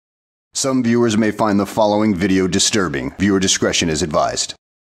Some viewers may find the following video disturbing. Viewer discretion is advised.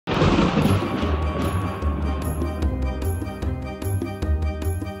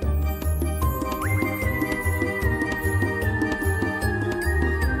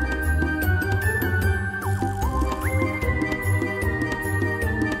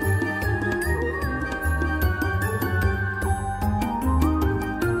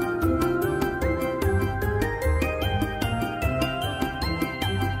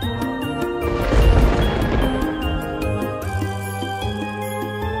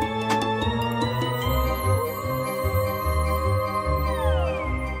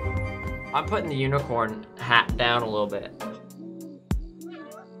 I'm putting the unicorn hat down a little bit.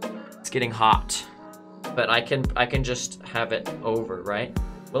 It's getting hot, but I can just have it over, right?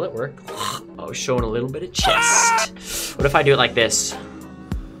 Will it work? Oh, showing a little bit of chest. What if I do it like this?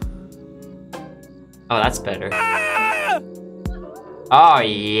 Oh, that's better. Oh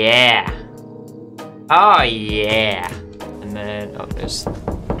yeah. Oh yeah. And then, oh, there's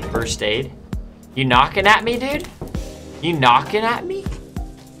first aid. You knocking at me, dude? You knocking at me?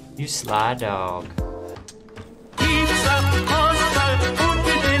 You sly dog.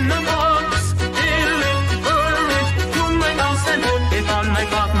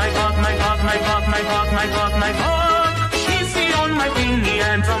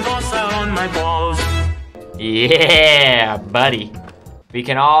 Yeah, buddy. We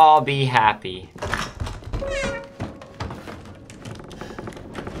can all be happy.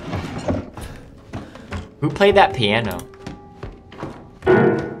 Who played that piano?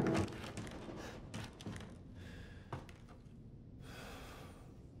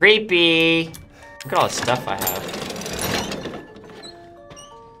 Creepy! Look at all the stuff I have.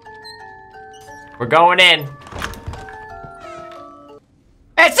 We're going in.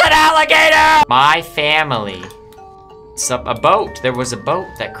 It's an alligator! My family. It's a boat. There was a boat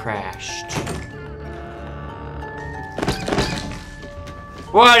that crashed.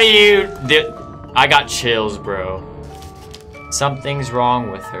 What do you do? I got chills, bro. Something's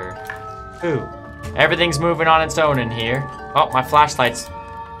wrong with her. Who? Everything's moving on its own in here. Oh, my flashlight's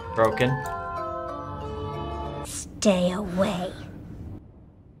broken. Stay away.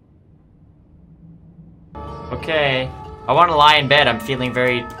 Okay. I want to lie in bed. I'm feeling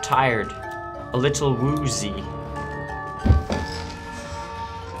very tired. A little woozy.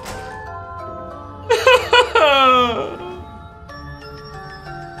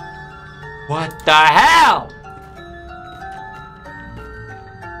 What the hell?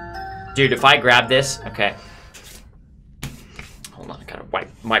 Dude, if I grab this, okay. Hold on, I gotta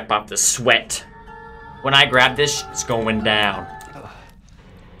wipe off the sweat. When I grab this, it's going down.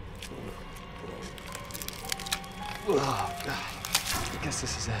 Oh, God. I guess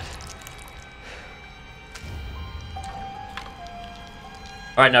this is it.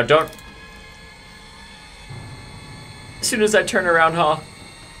 Alright, now don't... As soon as I turn around, huh?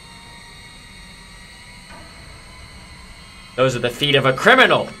 Those are the feet of a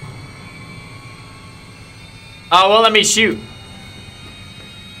criminal! Oh, well, let me shoot.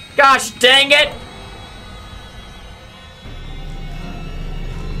 Gosh dang it!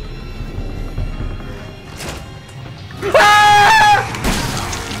 Ah!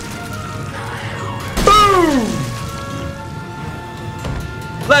 Boom!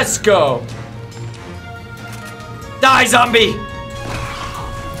 Let's go. Die, zombie!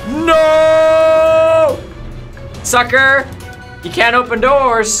 No! Sucker! You can't open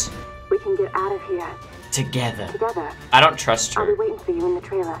doors. We can get out of here. Together. Together. I don't trust I'll be her. waiting for you in the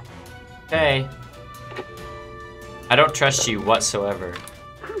trailer. Okay. I don't trust you whatsoever.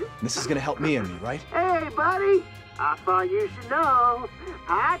 This is gonna help me and you, right? Hey, buddy. I thought you should know.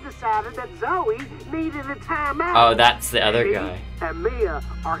 I decided that Zoe needed a timeout. Oh, that's the other She guy. and Mia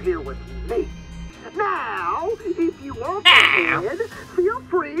are here with me. Now, if you want the head, feel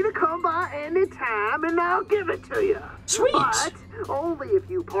free to come by any time and I'll give it to you. Sweet. But only if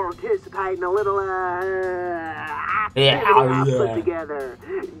you participate in a little activity Yeah. I put together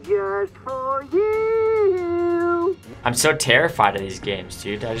just for you. I'm so terrified of these games,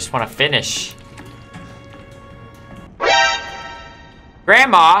 dude. I just want to finish.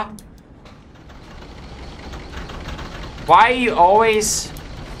 Grandma! Why are you always...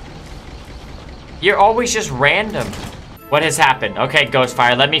 You're always just random. What has happened? Okay,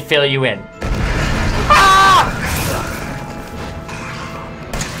 Ghostfire, let me fill you in. Ah!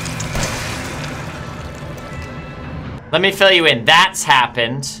 Let me fill you in. That's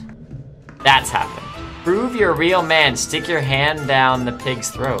happened. That's happened. Prove you're a real man. Stick your hand down the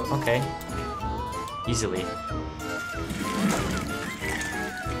pig's throat. Okay. Easily.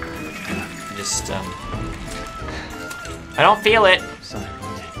 Just, I don't feel it. Sorry.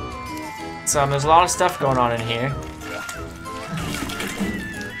 There's a lot of stuff going on in here.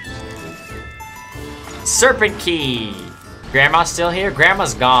 Serpent key. Grandma's still here?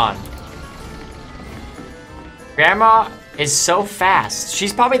 Grandma's gone. Grandma is so fast.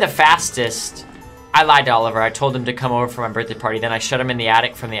 She's probably the fastest. I lied to Oliver. I told him to come over for my birthday party. Then I shut him in the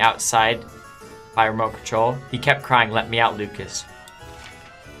attic from the outside by remote control. He kept crying, "Let me out, Lucas."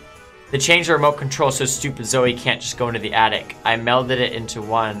 They changed the remote control so stupid Zoe can't just go into the attic. I melded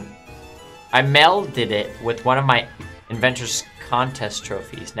it with one of my Inventors Contest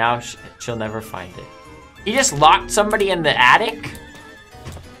trophies. Now she'll never find it. He just locked somebody in the attic?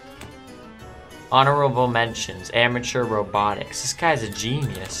 Honorable mentions. Amateur robotics. This guy's a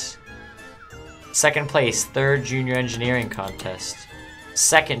genius. Second place, 3rd junior engineering contest.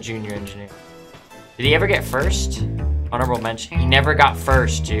 2nd junior engineer. Did he ever get first? Honorable mention. He never got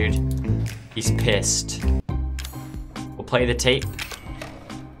first, dude. He's pissed. We'll play the tape.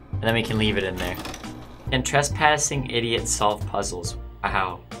 And then we can leave it in there. And trespassing idiots solve puzzles.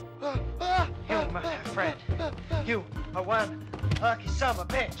 Wow. You, my friend. You are one lucky son of a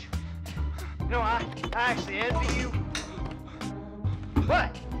bitch. You know, I actually envy you.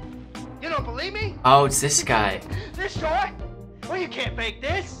 What? You don't believe me? Oh, it's this guy. This toy? Well, you can't fake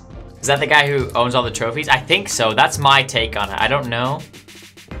this. Is that the guy who owns all the trophies? I think so. That's my take on it. I don't know.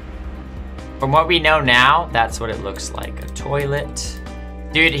 From what we know now, that's what it looks like. A toilet.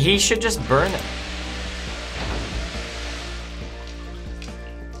 Dude, he should just burn it.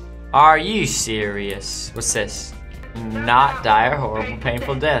 Are you serious? What's this? Not die a horrible,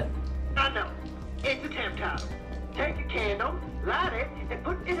 painful death. I know. It's a temp time. Take a candle, light it, and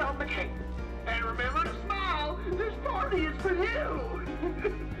put it on the cake. And remember to smile. This party is for you.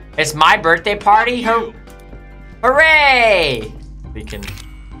 It's my birthday party? Hooray! We can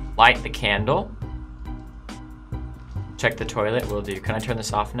light the candle. Check the toilet, will do. Can I turn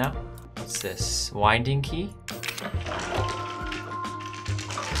this off now? What's this? Winding key?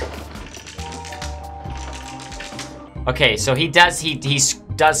 Okay, so he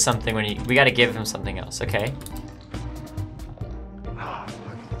does something when we gotta give him something else, okay? Oh,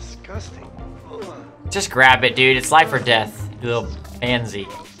 fucking disgusting. Just grab it, dude. It's life or death, you little pansy.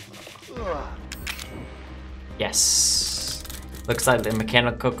 Yes. Looks like the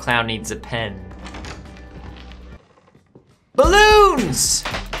mechanical clown needs a pen. Balloons!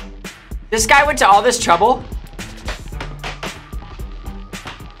 This guy went to all this trouble?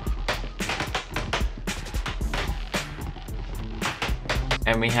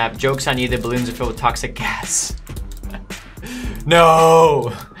 And we have jokes on you, the balloons are filled with toxic gas.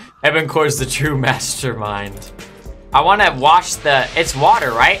 No! Evan Core's the true mastermind. I want to wash it's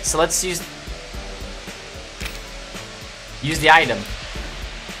water, right? So let's use the item.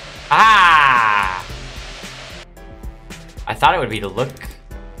 Ah! I thought it would be the look.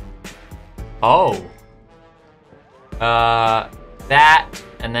 Oh. That,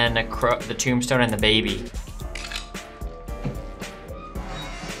 and then the tombstone and the baby.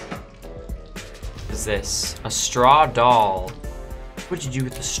 What is this? A straw doll. What'd you do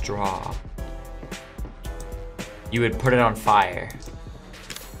with the straw? You would put it on fire.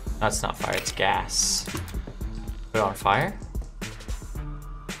 No, it's not fire, it's gas. Put it on fire?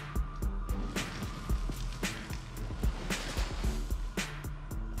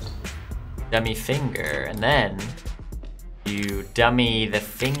 Dummy finger, and then you dummy the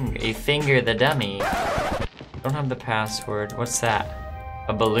finger. You finger the dummy. Don't have the password. What's that?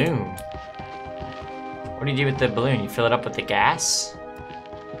 A balloon. What do you do with the balloon? You fill it up with the gas?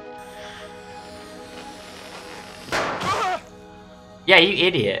 Yeah, you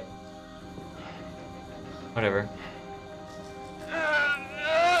idiot. Whatever.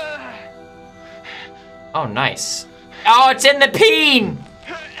 Oh, nice. Oh, it's in the peen!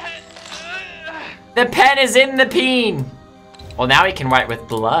 The pen is in the peen! Well, now he can write with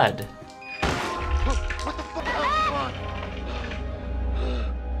blood.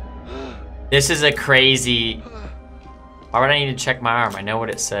 This is a crazy... Why would I need to check my arm? I know what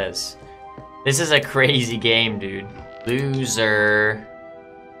it says. This is a crazy game, dude. Loser.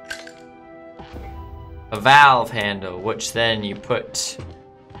 A valve handle, which then you put...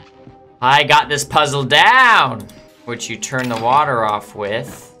 I got this puzzle down! Which you turn the water off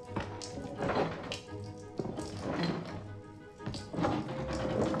with.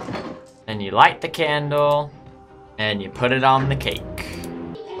 And you light the candle, and you put it on the cake.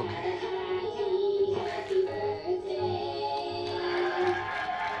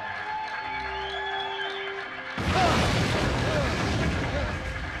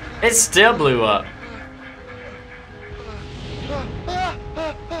 It still blew up.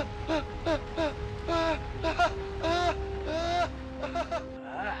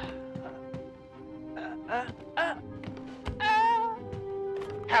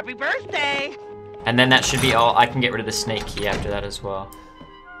 Happy birthday! And then that should be all. I can get rid of the snake key after that as well.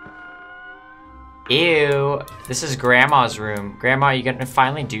 Ew. This is Grandma's room. Grandma, are you gonna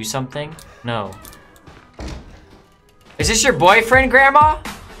finally do something? No. Is this your boyfriend, Grandma?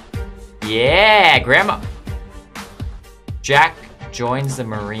 Yeah, Grandma. Jack joins the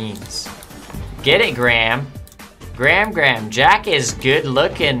Marines. Get it, Graham. Graham, Jack is good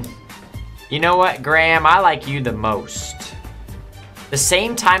looking. You know what, Graham? I like you the most. The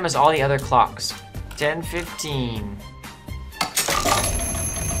same time as all the other clocks. 10:15.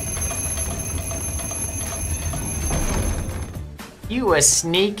 You a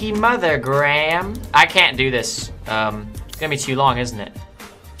sneaky mother, Graham. I can't do this. It's gonna be too long, isn't it?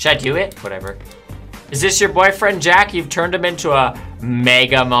 Should I do it? Whatever. Is this your boyfriend, Jack? You've turned him into a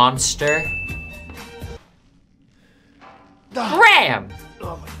mega monster. Graham!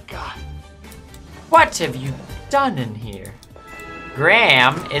 Oh my god. What have you done in here?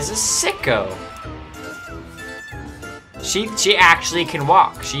 Graham is a sicko. She actually can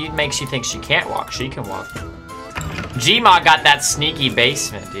walk. She makes you think she can't walk. She can walk. Gma got that sneaky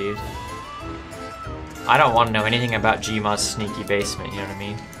basement, dude. I don't want to know anything about Gma's sneaky basement, you know what I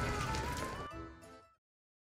mean?